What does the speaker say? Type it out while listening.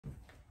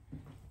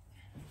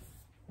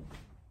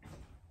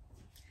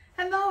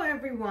Hello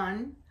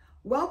everyone,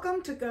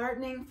 welcome to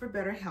Gardening for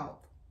Better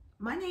Health.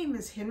 My name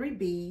is Henry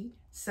B.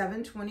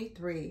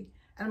 723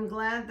 and I'm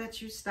glad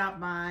that you stopped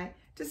by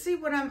to see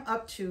what I'm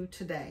up to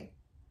today.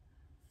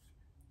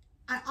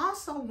 I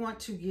also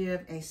want to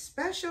give a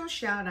special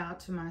shout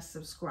out to my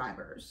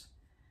subscribers.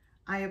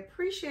 I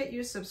appreciate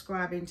you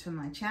subscribing to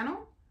my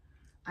channel.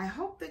 I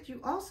hope that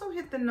you also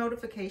hit the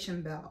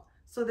notification bell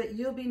so that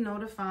you'll be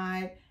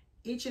notified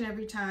each and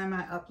every time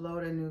I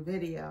upload a new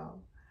video.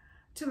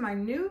 To my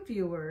new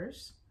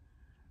viewers,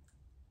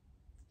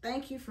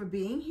 thank you for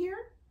being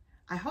here.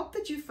 I hope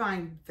that you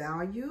find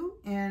value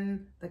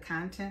in the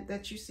content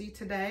that you see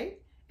today.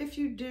 If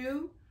you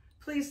do,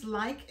 please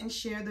like and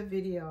share the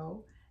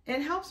video.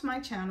 It helps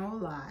my channel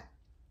a lot.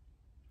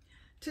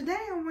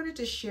 Today I wanted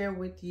to share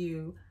with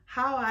you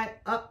how I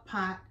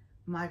up-pot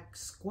my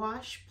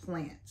squash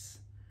plants.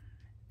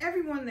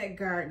 Everyone that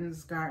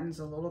gardens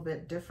a little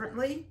bit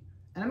differently,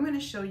 and I'm going to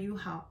show you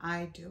how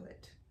I do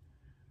it.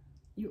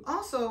 You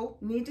also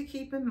need to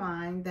keep in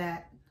mind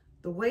that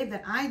the way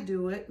that I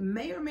do it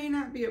may or may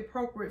not be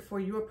appropriate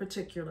for your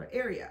particular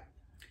area.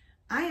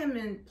 I am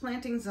in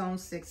planting zone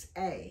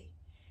 6A,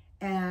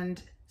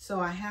 and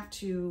so I have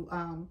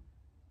to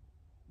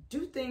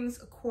do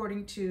things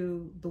according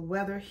to the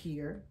weather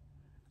here.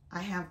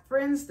 I have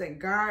friends that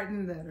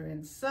garden that are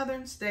in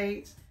southern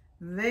states.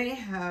 They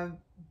have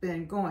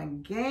been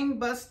going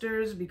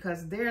gangbusters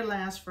because their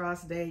last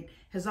frost date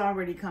has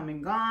already come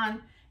and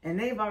gone, and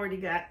they've already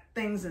got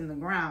things in the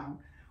ground.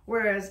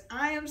 Whereas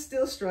I am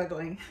still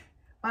struggling.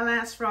 My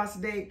last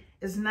frost date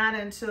is not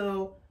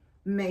until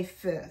May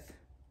 5th.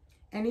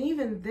 And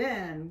even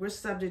then, we're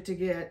subject to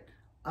get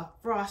a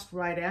frost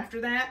right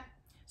after that.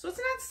 So it's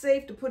not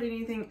safe to put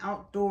anything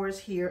outdoors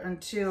here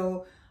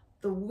until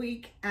the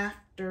week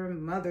after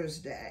Mother's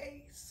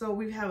Day. So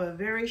we have a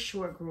very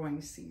short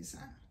growing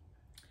season.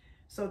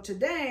 So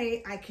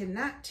today, I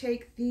cannot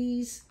take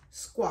these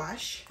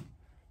squash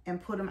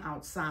and put them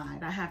outside.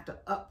 I have to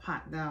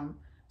up-pot them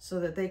so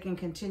that they can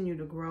continue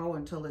to grow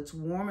until it's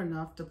warm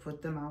enough to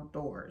put them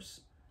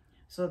outdoors.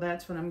 So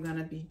that's what I'm going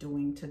to be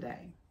doing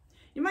today.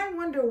 You might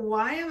wonder,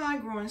 why am I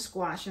growing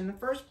squash in the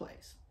first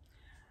place?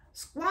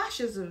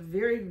 Squash is a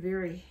very,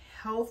 very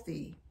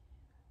healthy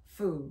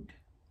food.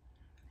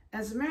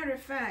 As a matter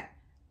of fact,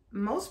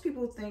 most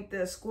people think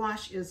that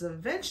squash is a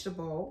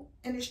vegetable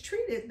and is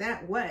treated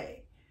that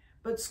way,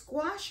 but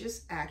squash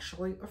is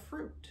actually a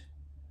fruit.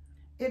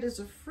 It is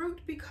a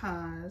fruit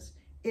because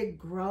it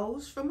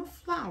grows from a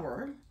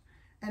flower.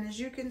 And as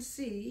you can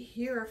see,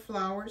 here are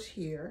flowers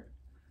here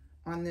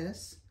on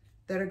this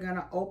that are going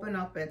to open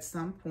up at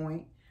some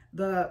point.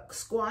 The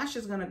squash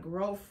is going to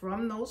grow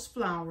from those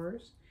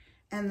flowers.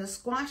 And the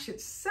squash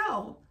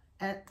itself,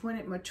 when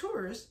it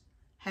matures,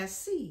 has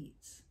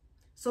seeds.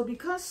 So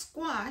because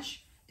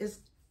squash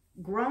is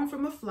grown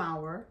from a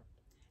flower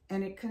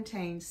and it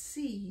contains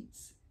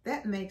seeds,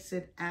 that makes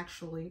it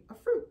actually a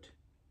fruit.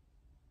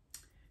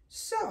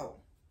 So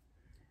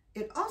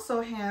it also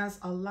has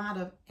a lot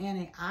of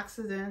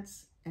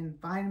antioxidants and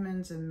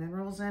vitamins and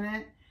minerals in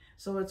it.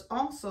 So it's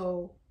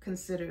also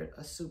considered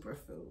a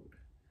superfood.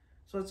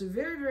 So it's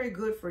very, very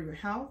good for your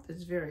health.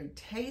 It's very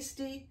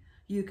tasty.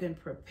 You can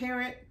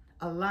prepare it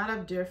a lot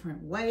of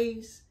different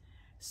ways.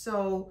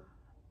 So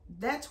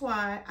that's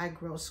why I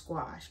grow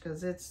squash,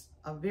 because it's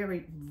a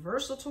very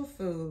versatile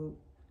food.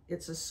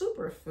 It's a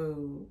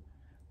superfood.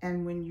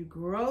 And when you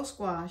grow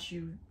squash,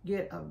 you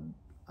get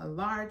a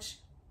large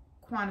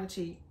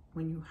quantity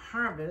when you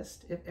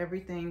harvest if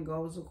everything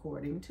goes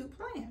according to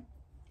plan.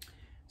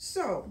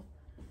 So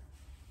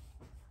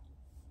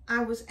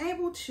I was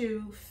able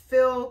to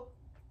fill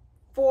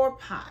 4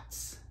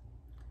 pots,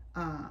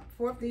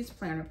 4 of these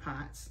planter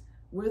pots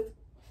with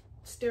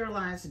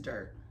sterilized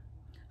dirt.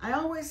 I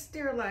always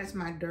sterilize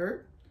my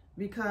dirt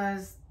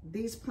because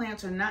these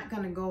plants are not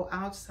going to go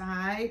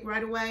outside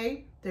right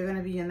away. They're going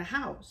to be in the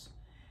house.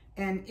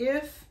 And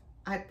if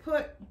I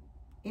put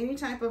any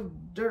type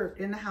of dirt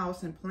in the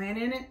house and plant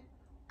in it,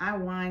 I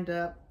wind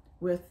up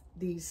with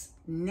these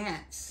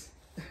gnats,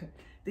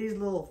 these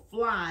little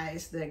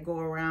flies that go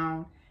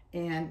around.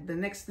 And the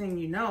next thing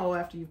you know,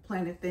 after you've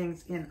planted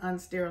things in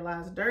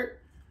unsterilized dirt,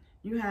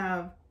 you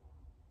have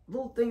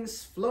little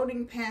things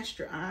floating past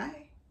your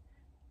eye.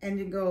 And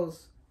it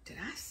goes, did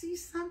I see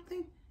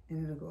something?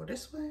 And it'll go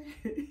this way.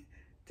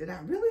 Did I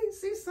really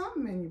see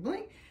something? And you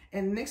blink.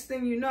 And next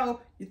thing you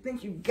know, you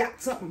think you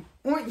got something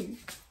on you.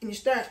 And you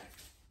start,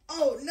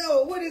 oh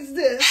no, what is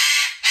this?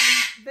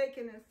 And they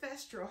can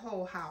infest your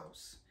whole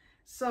house.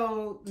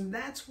 So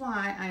that's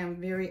why I am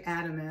very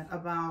adamant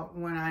about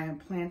when I am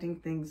planting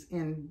things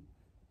in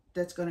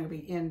that's going to be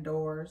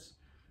indoors,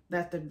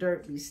 that the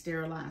dirt be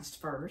sterilized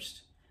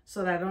first,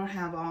 so that I don't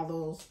have all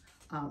those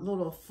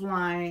little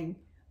flying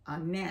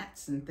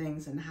gnats and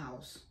things in the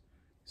house.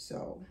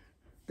 So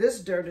this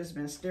dirt has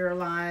been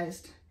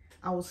sterilized.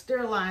 I will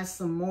sterilize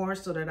some more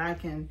so that I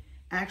can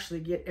actually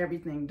get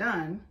everything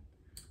done.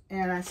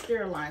 And I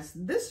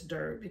sterilized this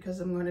dirt because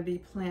I'm going to be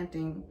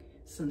planting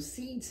some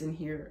seeds in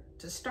here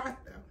to start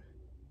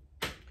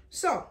them.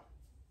 So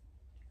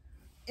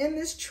in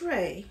this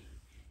tray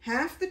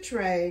Half the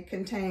tray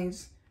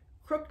contains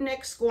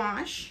crookneck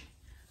squash.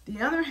 The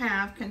other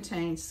half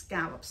contains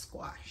scallop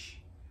squash.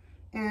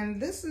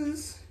 And this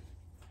is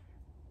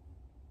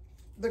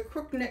the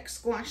crookneck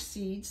squash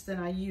seeds that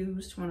I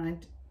used when I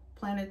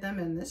planted them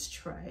in this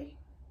tray.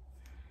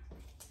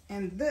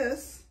 And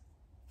this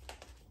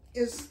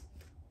is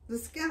the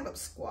scallop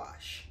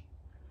squash.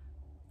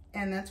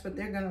 And that's what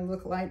they're gonna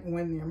look like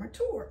when they're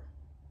mature.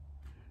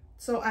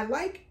 So I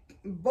like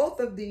both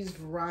of these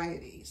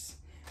varieties.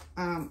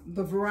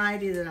 The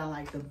variety that I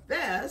like the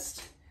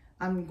best,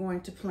 I'm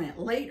going to plant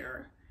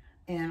later,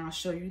 and I'll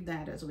show you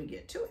that as we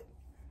get to it.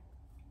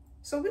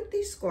 So with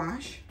these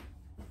squash,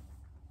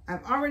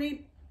 I've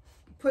already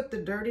put the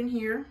dirt in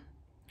here.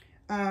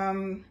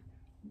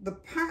 The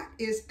pot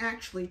is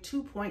actually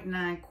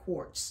 2.9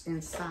 quarts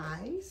in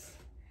size,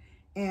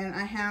 and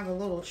I have a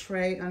little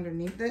tray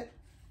underneath it,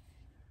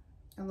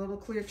 a little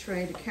clear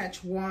tray to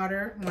catch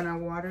water when I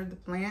water the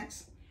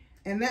plants.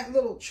 And that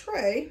little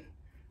tray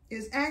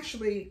is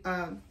actually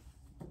a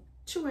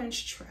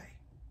 2-inch tray.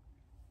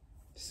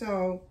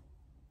 So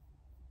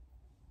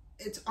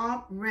it's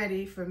all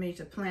ready for me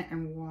to plant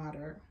and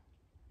water.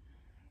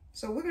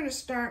 So we're going to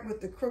start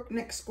with the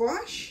crookneck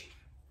squash.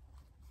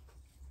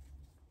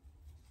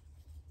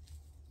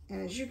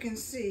 And as you can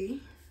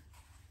see,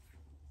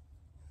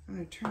 I'm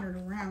going to turn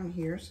it around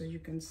here so you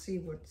can see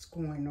what's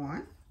going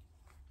on.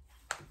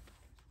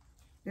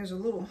 There's a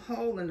little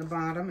hole in the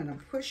bottom, and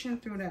I'm pushing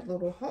through that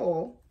little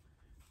hole,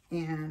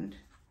 and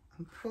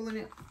I'm pulling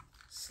it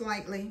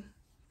slightly.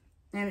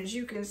 And as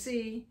you can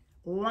see,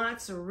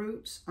 lots of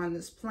roots on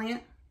this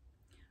plant.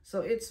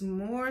 So it's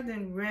more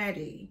than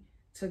ready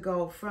to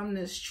go from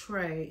this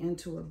tray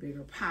into a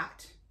bigger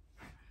pot.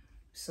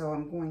 So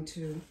I'm going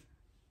to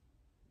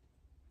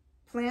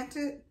plant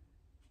it.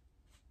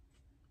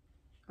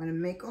 I'm going to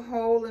make a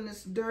hole in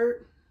this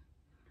dirt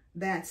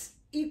that's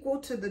equal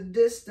to the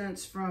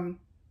distance from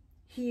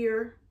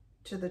here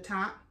to the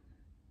top.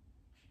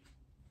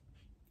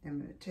 I'm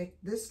going to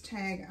take this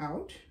tag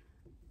out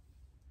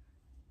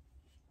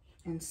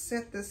and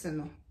set this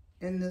in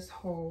this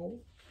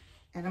hole,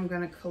 and I'm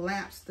going to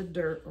collapse the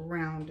dirt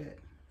around it.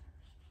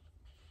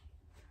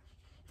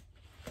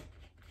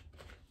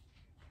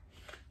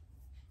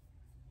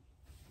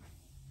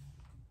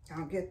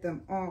 I'll get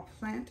them all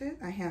planted.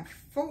 I have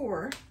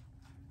 4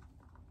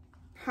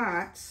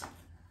 pots.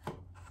 I'll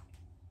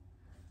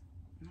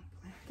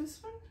plant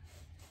this one.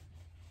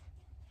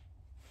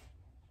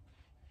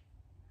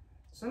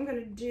 So I'm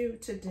going to do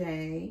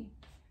today,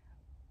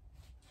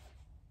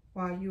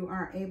 while you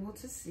are able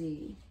to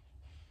see,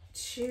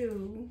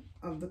 2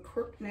 of the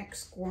crookneck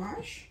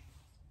squash.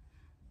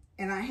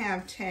 And I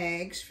have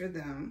tags for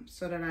them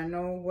so that I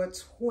know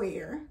what's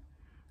where.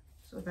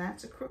 So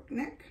that's a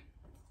crookneck.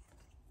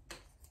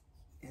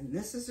 And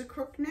this is a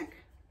crookneck.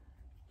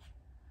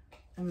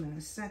 I'm going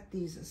to set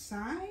these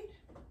aside.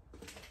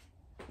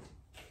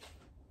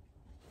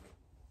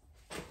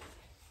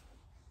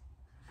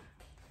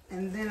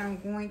 And then I'm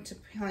going to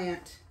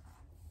plant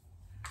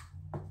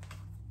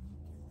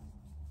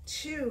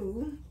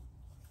 2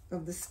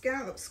 of the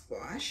scallop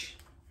squash.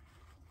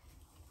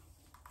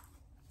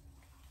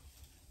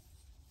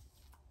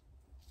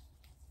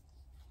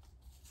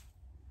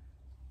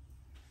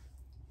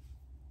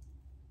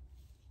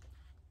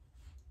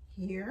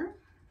 Here.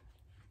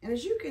 And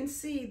as you can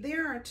see,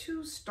 there are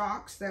 2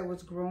 stalks that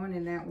was growing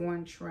in that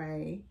one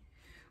tray.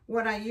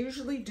 What I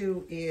usually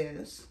do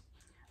is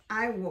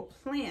I will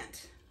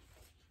plant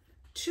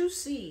 2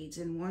 seeds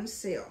in one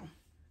cell.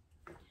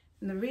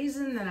 And the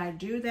reason that I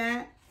do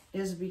that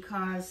is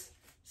because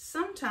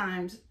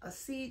sometimes a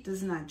seed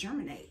does not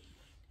germinate.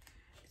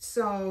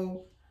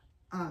 So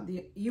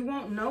you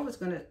won't know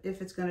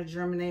if it's gonna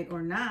germinate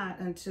or not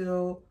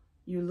until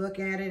you look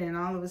at it and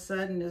all of a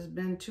sudden it's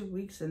been 2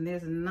 weeks and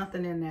there's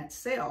nothing in that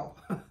cell.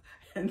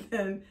 And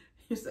then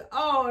you say,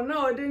 oh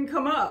no, it didn't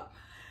come up.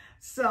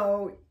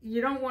 So you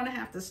don't want to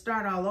have to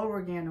start all over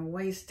again and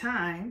waste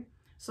time.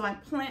 So I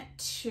plant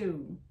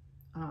 2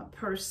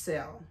 per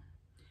cell.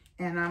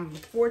 And I'm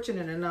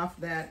fortunate enough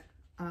that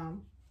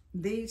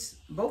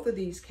both of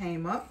these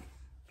came up.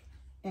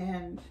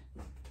 And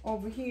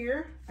over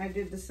here, I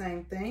did the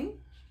same thing.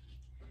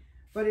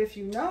 But if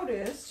you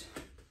noticed,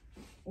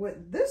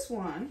 with this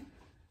one,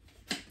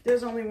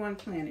 there's only 1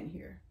 plant in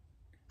here.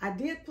 I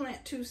did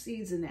plant 2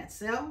 seeds in that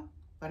cell,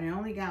 but I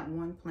only got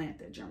 1 plant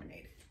that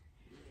germinated.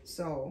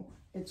 So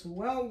it's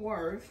well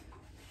worth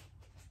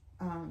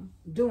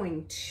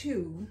doing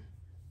 2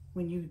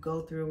 when you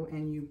go through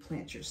and you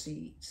plant your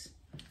seeds.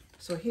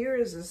 So here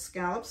is a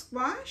scallop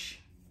squash.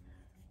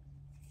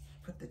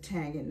 Put the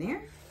tag in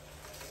there.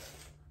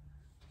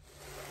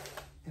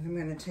 And I'm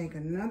going to take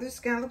another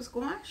scallop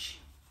squash.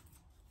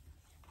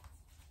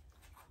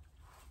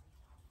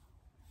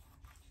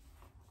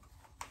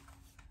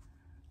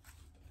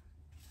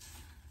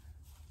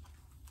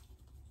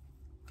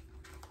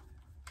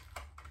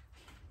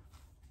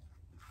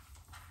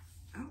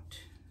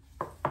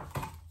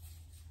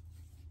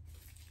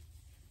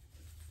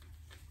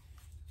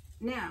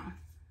 Now,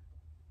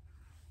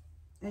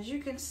 as you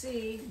can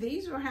see,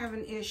 these were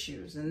having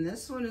issues, and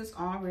this one is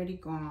already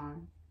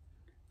gone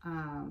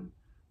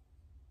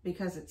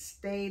because it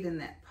stayed in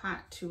that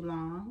pot too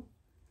long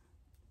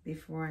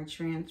before I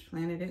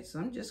transplanted it. So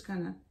I'm just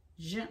gonna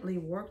gently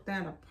work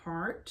that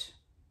apart,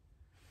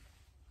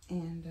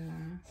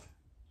 and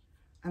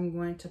I'm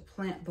going to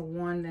plant the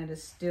one that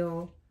is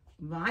still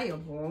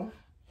viable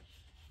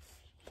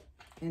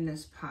in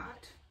this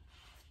pot.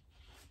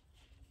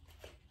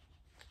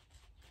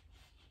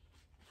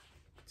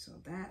 So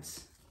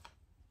that's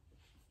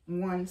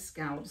one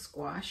scallop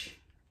squash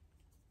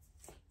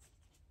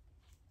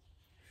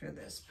for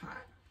this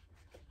pot.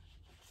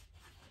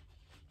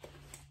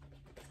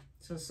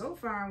 So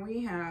far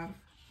we have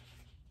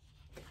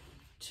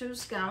 2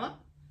 scallop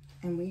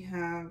and we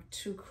have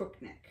 2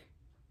 crookneck.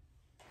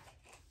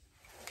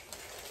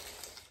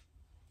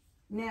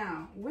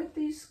 Now with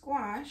these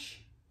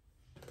squash,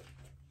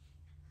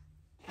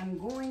 I'm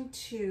going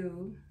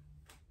to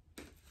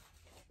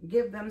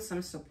give them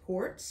some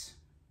supports.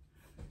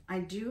 I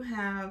do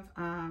have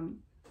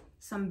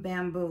some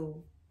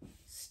bamboo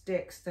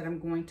sticks that I'm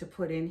going to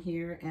put in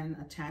here and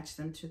attach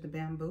them to the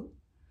bamboo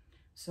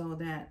so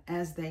that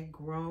as they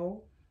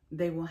grow,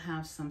 they will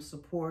have some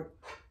support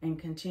and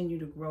continue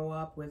to grow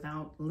up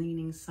without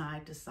leaning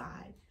side to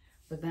side.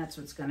 But that's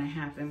what's going to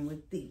happen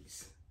with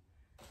these.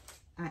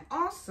 I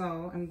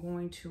also am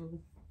going to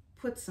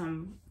put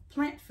some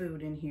plant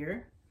food in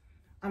here.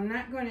 I'm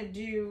not going to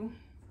do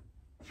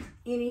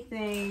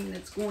anything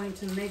that's going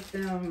to make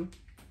them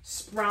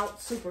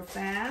sprout super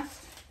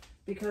fast,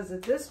 because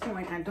at this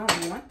point I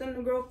don't want them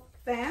to grow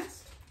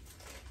fast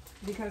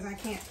because I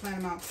can't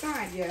plant them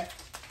outside yet.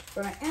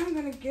 But I am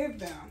going to give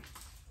them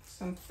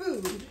some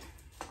food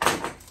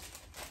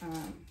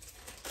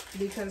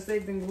because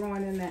they've been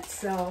growing in that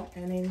cell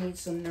and they need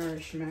some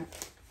nourishment.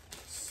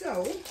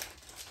 So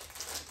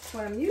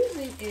what I'm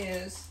using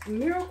is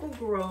Miracle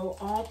Grow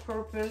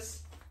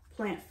all-purpose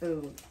plant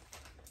food.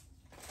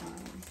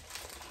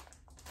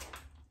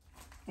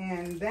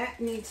 And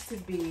that needs to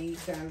be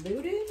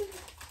diluted.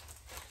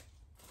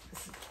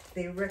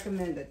 They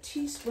recommend a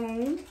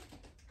teaspoon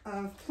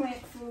of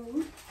plant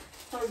food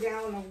per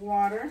gallon of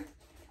water.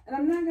 And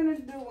I'm not going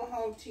to do a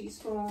whole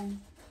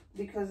teaspoon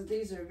because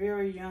these are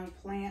very young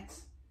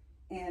plants.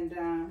 And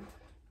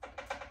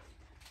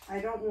I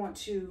don't want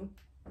to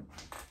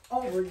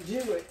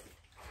overdo it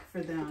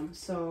for them.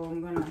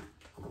 So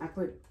I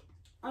put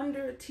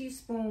under a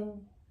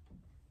teaspoon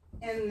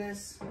in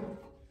this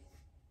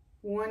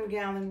 1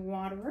 gallon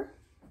water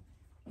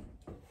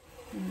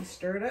and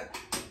stir it up.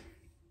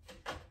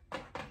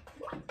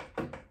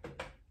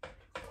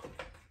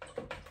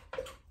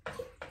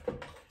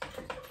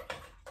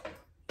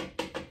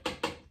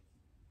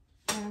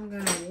 And I'm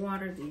going to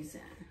water these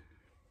in.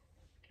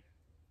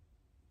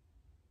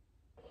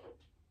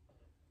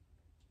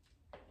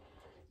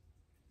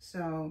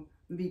 So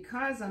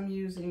because I'm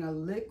using a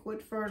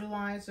liquid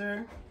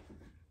fertilizer,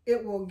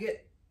 it will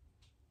get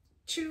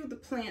to the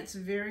plants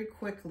very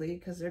quickly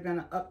because they're going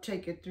to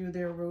uptake it through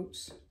their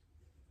roots.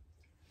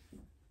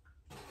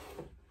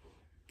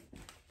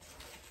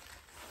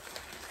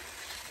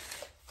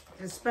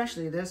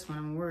 Especially this one,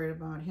 I'm worried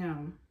about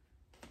him.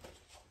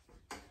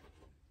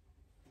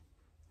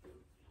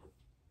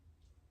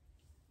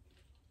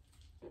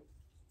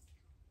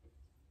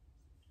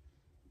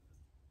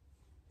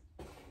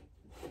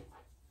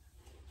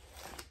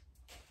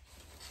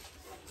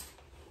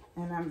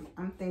 And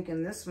I'm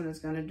thinking this one is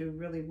going to do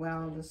really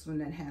well. This one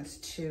that has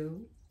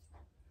 2.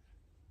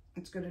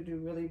 It's going to do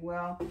really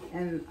well.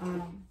 And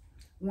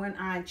when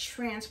I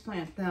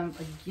transplant them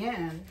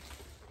again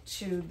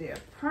to their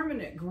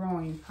permanent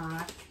growing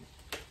pot,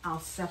 I'll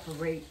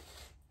separate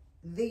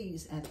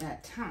these at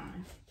that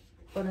time.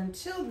 But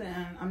until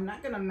then, I'm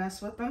not going to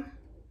mess with them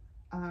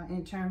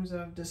in terms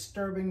of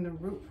disturbing the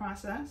root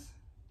process.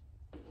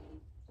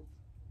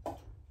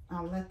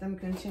 I'll let them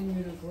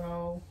continue to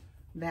grow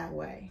that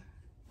way.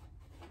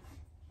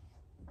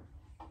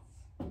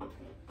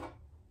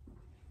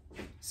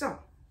 So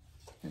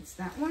that's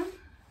that one.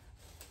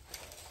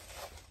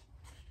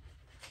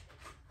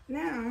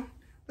 Now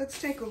let's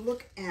take a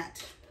look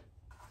at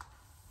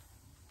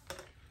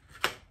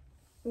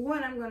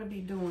what I'm going to be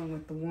doing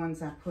with the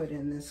ones I put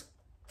in this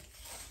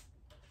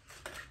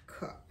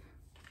cup.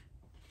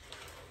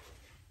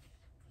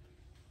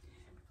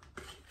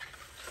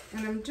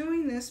 And I'm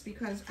doing this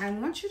because I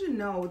want you to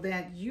know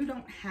that you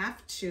don't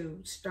have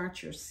to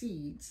start your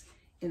seeds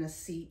in a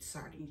seed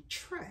sorting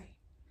tray.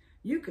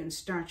 You can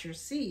start your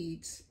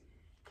seeds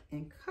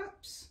in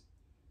cups,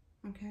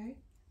 okay?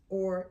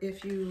 Or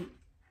if you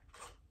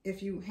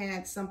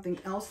had something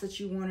else that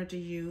you wanted to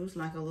use,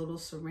 like a little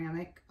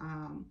ceramic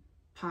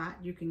pot,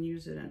 you can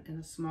use it in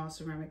a small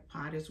ceramic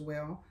pot as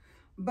well.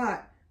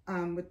 But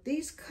with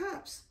these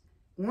cups,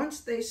 once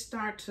they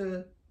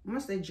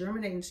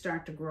germinate and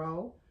start to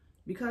grow,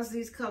 because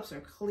these cups are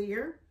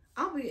clear,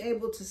 I'll be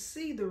able to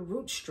see the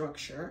root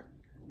structure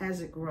as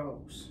it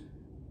grows.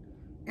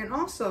 And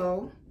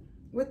also,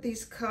 with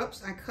these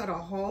cups, I cut a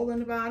hole in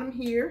the bottom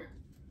here,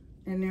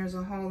 and there's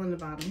a hole in the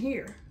bottom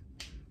here.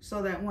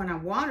 so that when I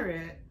water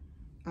it,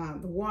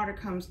 the water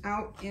comes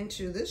out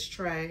into this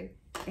tray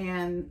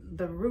and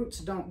the roots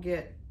don't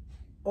get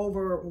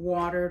over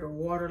watered or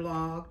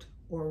waterlogged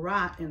or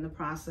rot in the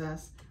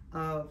process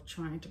of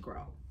trying to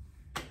grow.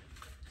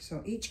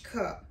 So each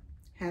cup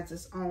has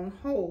its own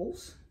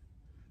holes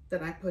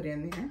that I put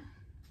in there.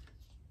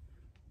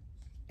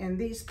 And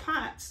these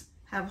pots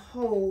have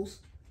holes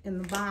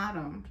in the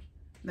bottom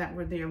that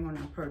were there when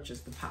I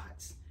purchased the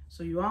pots.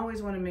 So you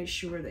always want to make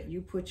sure that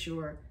you put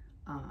your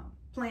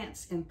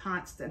plants in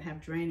pots that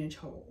have drainage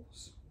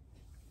holes.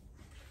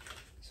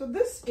 So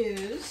this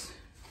is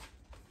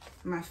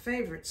my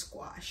favorite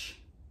squash.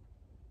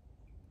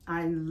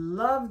 I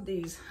love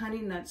these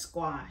honey nut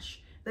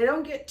squash. They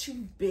don't get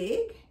too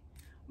big,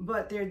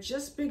 but they're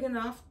just big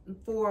enough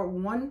for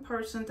one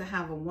person to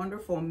have a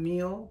wonderful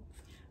meal.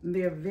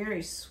 They're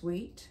very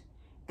sweet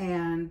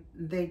and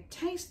they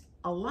taste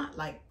a lot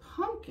like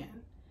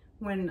pumpkin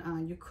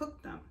when you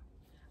cook them.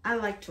 I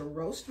like to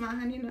roast my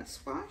honey nut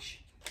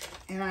squash,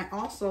 and I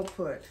also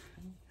put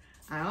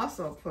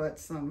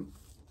some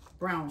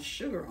brown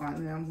sugar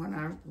on them when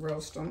I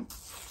roast them,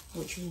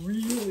 which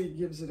really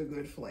gives it a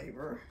good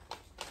flavor.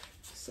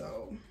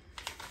 So,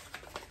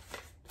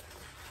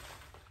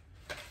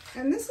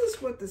 and this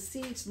is what the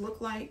seeds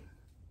look like.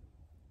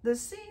 The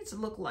seeds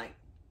look like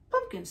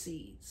pumpkin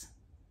seeds.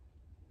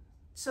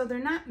 So they're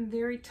not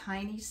very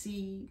tiny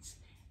seeds.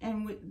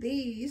 And with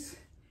these,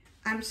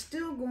 I'm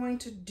still going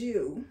to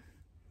do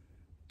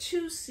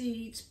 2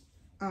 seeds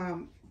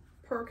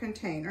per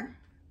container,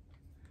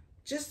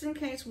 just in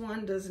case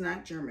one does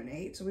not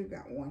germinate. So we've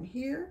got one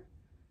here,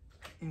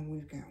 and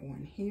we've got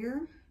one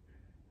here.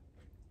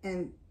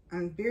 And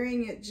I'm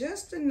burying it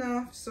just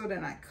enough so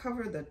that I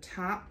cover the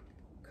top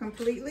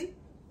completely.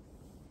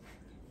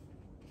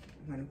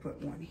 I'm going to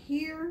put one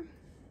here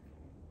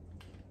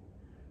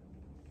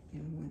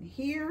and one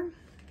here.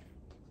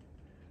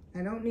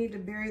 I don't need to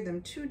bury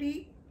them too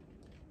deep.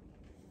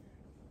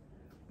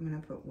 I'm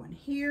going to put one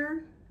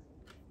here.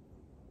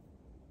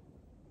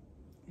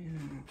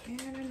 And I'll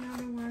add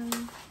another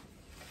one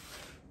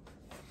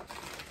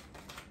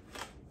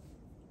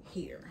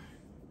here.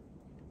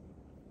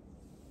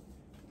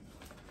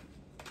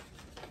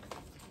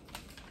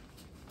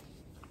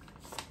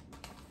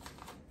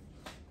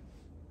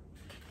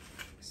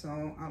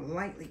 So I'll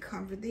lightly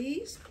cover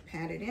these,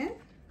 pat it in.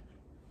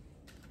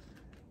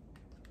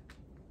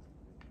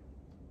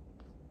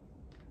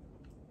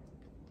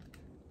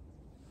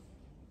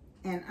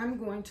 And I'm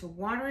going to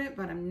water it,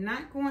 but I'm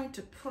not going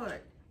to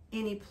put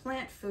any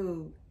plant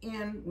food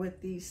in with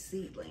these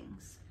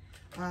seedlings.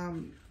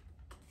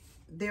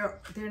 They're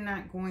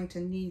not going to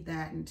need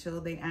that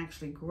until they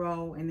actually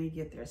grow and they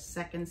get their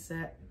second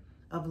set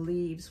of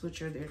leaves,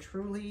 which are their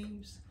true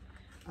leaves.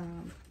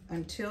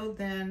 Until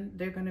then,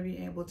 they're going to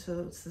be able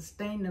to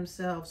sustain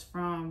themselves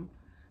from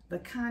the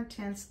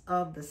contents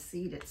of the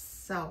seed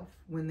itself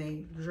when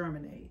they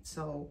germinate.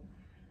 So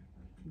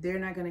they're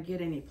not going to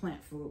get any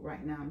plant food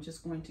right now. I'm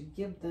just going to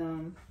give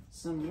them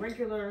some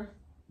regular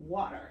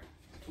water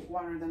to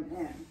water them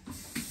in.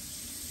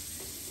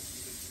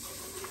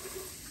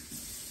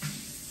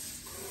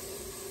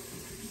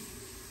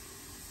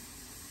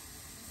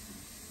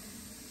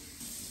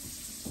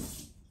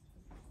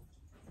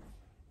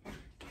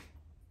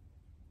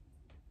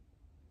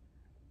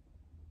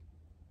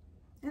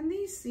 And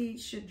these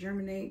seeds should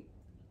germinate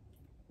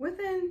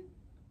within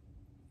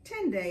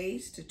 10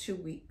 days to 2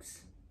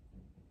 weeks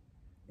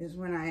is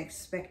when I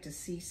expect to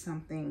see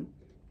something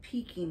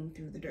peeking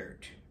through the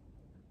dirt.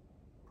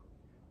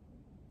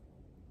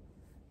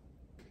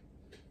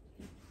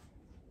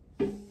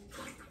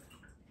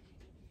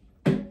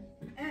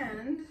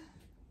 And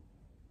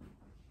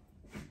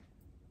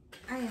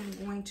I am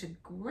going to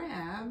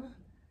grab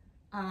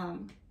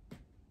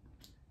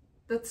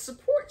the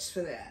supports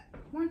for that.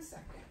 One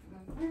second.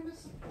 I'm going to grab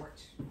the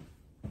support.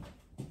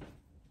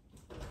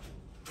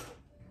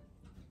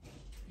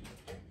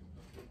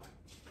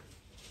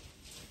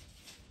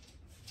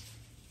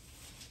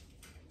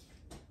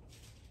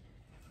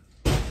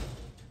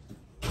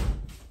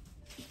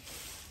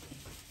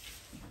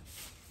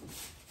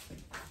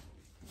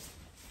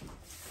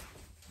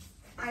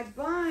 I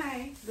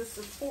buy the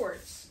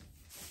supports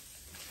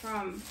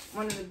from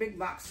one of the big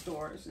box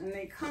stores, and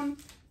they come,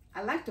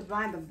 I like to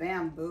buy the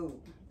bamboo.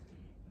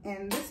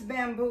 And this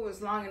bamboo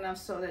is long enough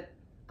so that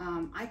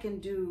I can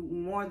do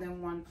more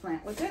than one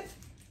plant with it.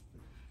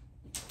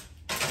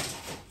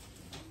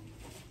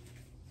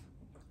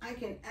 I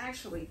can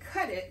actually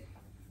cut it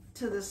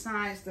to the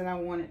size that I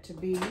want it to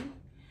be.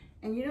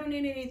 And you don't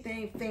need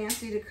anything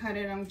fancy to cut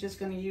it. I'm just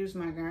going to use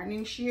my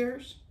gardening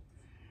shears.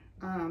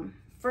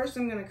 First,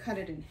 I'm going to cut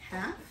it in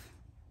half,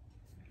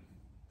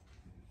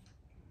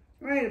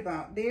 right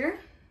about there.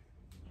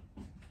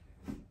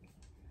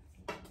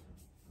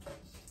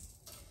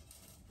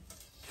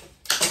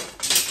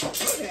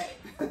 Okay.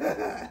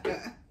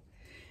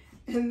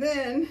 And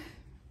then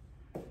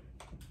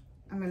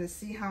I'm going to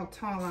see how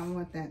tall I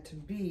want that to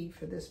be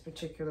for this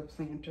particular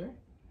planter.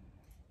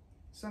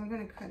 So I'm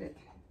going to cut it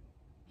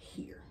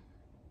here.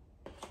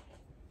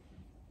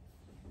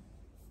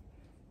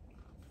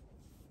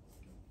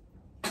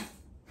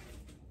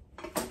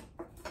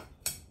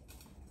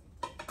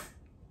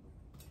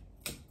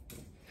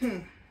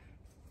 There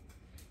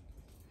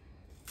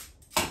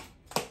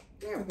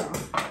we go.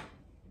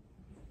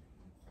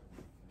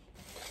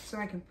 So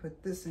I can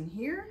put this in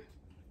here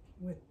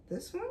with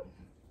this one.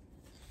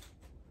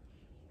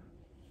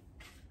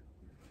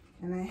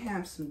 And I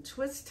have some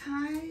twist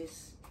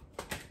ties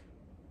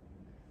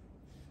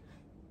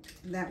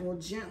that will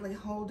gently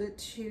hold it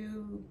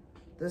to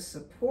the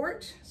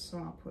support. So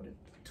I'll put a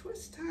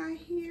twist tie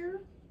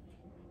here.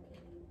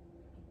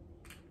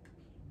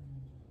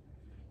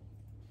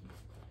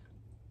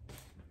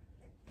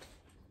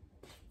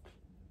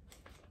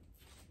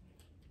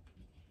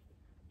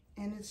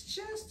 And it's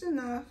just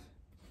enough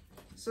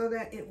so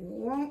that it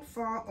won't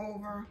fall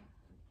over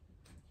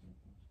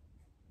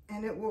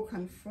and it will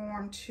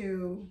conform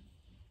to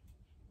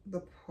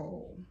the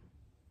pole.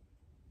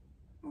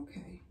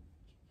 Okay.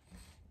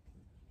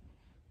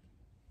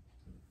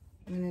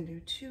 I'm going to do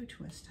 2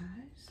 twist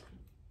ties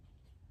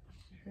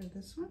for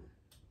this one.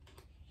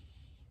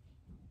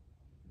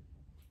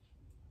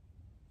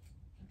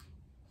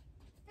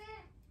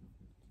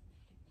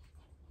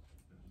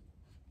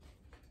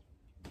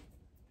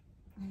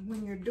 And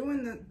when you're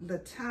doing the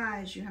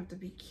ties, you have to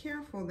be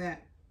careful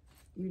that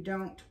you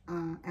don't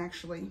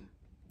actually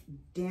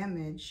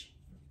damage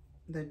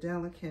the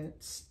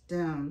delicate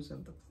stems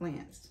of the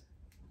plants.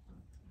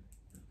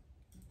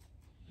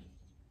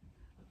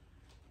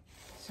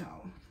 So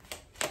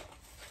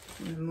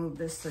I'm going to move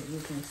this so you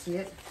can see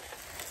it.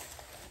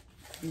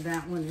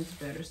 That one is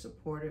better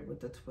supported with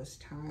the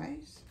twist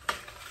ties.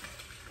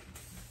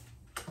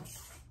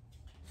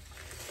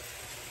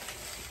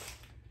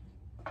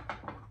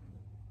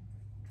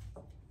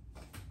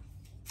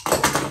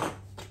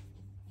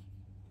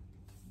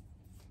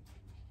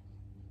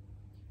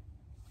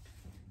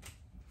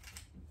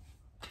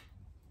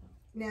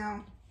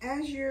 Now,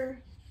 as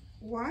you're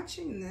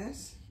watching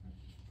this,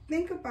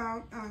 think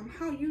about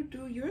how you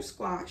do your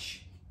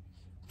squash,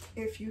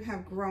 if you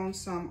have grown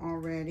some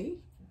already,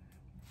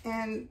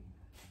 and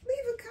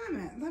leave a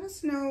comment. Let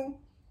us know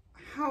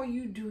how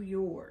you do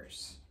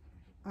yours.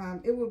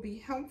 It will be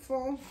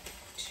helpful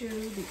to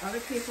the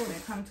other people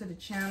that come to the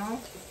channel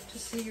to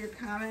see your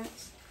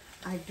comments.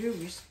 I do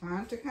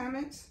respond to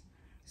comments,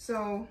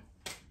 so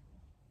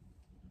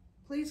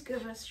please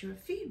give us your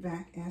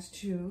feedback as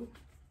to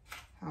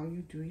how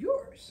you do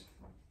yours.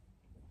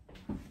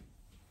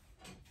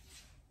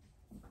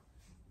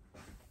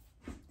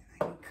 I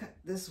can cut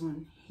this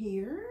one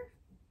here.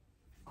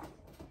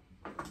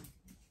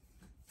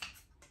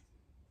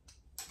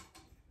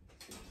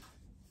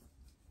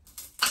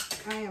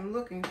 I am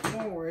looking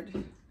forward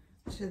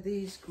to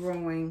these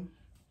growing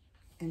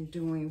and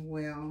doing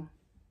well.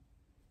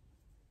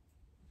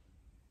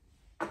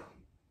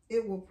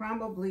 It will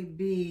probably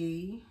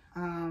be,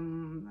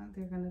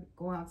 they're gonna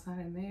go outside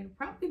in May. It'll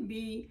probably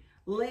be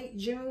late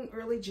June,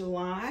 early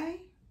July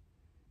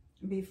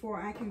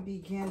before I can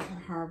begin to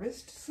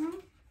harvest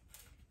some.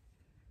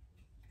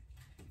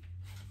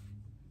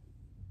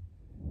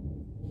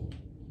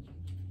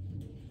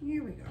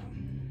 Here we go.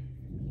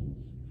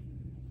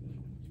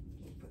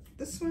 Put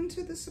this one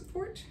to the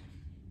support.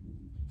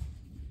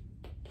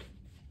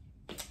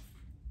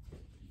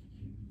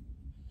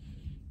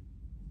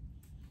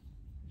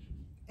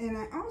 And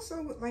I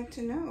also would like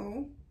to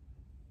know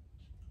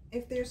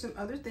if there's some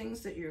other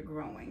things that you're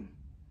growing.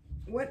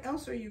 What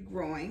else are you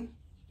growing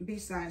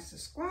besides the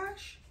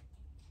squash?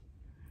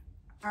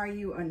 Are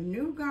you a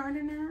new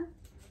gardener?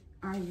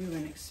 Are you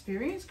an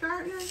experienced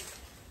gardener?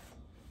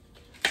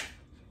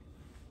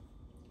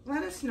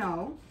 Let us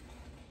know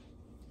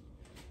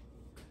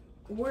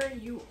where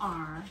you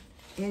are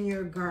in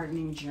your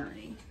gardening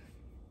journey.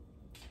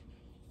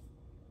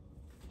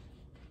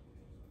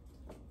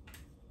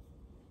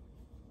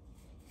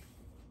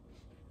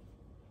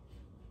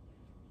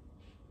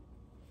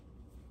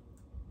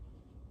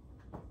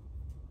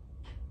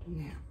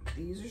 Now,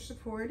 these are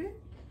supported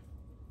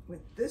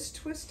with this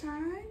twist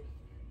tie.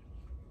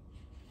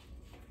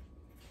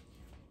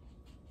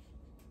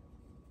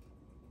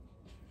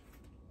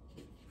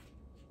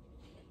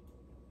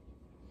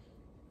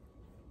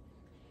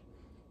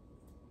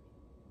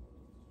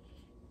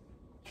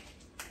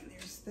 And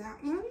there's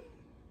that one.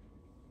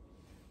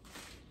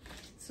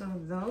 So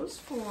those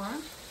 4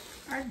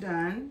 are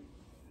done.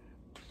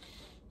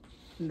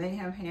 They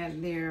have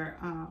had their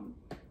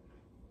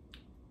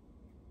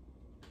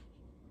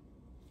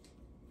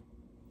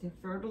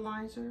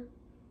fertilizer,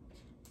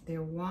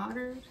 they're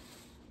watered,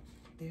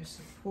 they're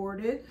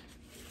supported,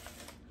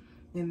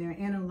 and they're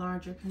in a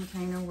larger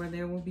container where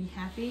they will be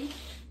happy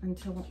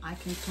until I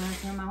can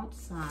plant them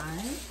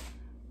outside.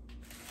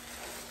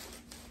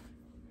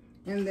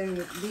 And then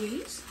with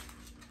these,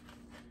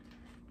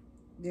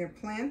 they're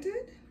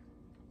planted,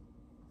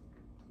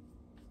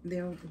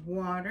 they're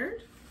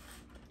watered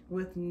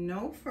with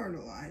no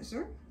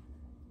fertilizer,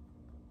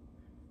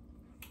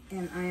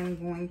 and I am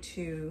going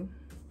to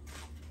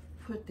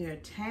put their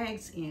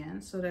tags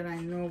in so that I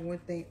know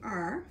what they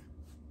are.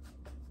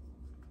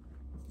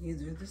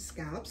 These are the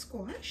scallop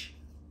squash.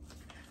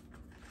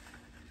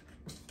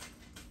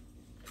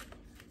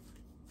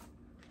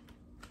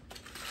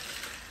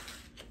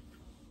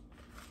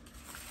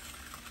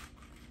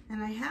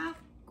 And I have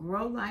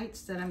grow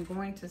lights that I'm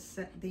going to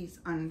set these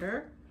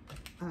under,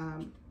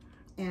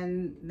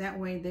 and that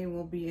way they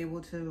will be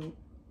able to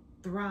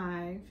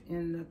thrive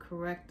in the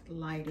correct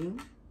lighting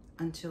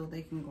until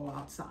they can go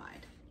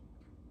outside.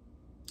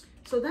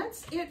 So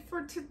that's it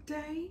for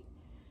today.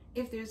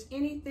 If there's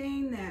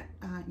anything that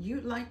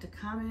you'd like to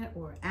comment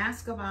or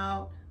ask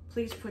about,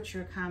 please put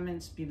your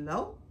comments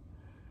below.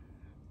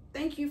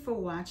 Thank you for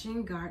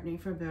watching Gardening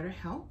for Better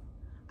Health.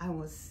 I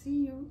will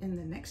see you in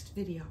the next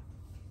video.